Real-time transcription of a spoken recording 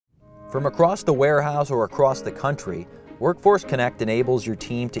From across the warehouse or across the country, Workforce Connect enables your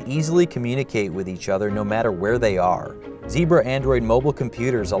team to easily communicate with each other no matter where they are. Zebra Android mobile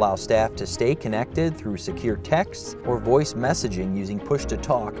computers allow staff to stay connected through secure texts or voice messaging using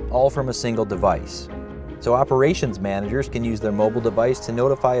push-to-talk, all from a single device. So operations managers can use their mobile device to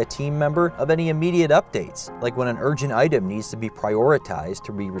notify a team member of any immediate updates, like when an urgent item needs to be prioritized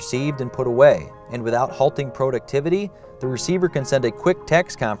to be received and put away. And without halting productivity, the receiver can send a quick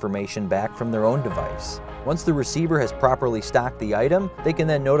text confirmation back from their own device. Once the receiver has properly stocked the item, they can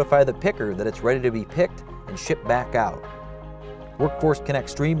then notify the picker that it's ready to be picked and shipped back out. Workforce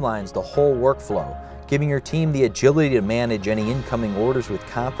Connect streamlines the whole workflow, giving your team the agility to manage any incoming orders with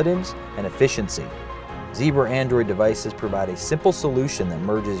confidence and efficiency. Zebra Android devices provide a simple solution that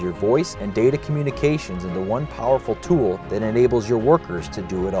merges your voice and data communications into one powerful tool that enables your workers to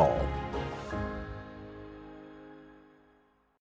do it all.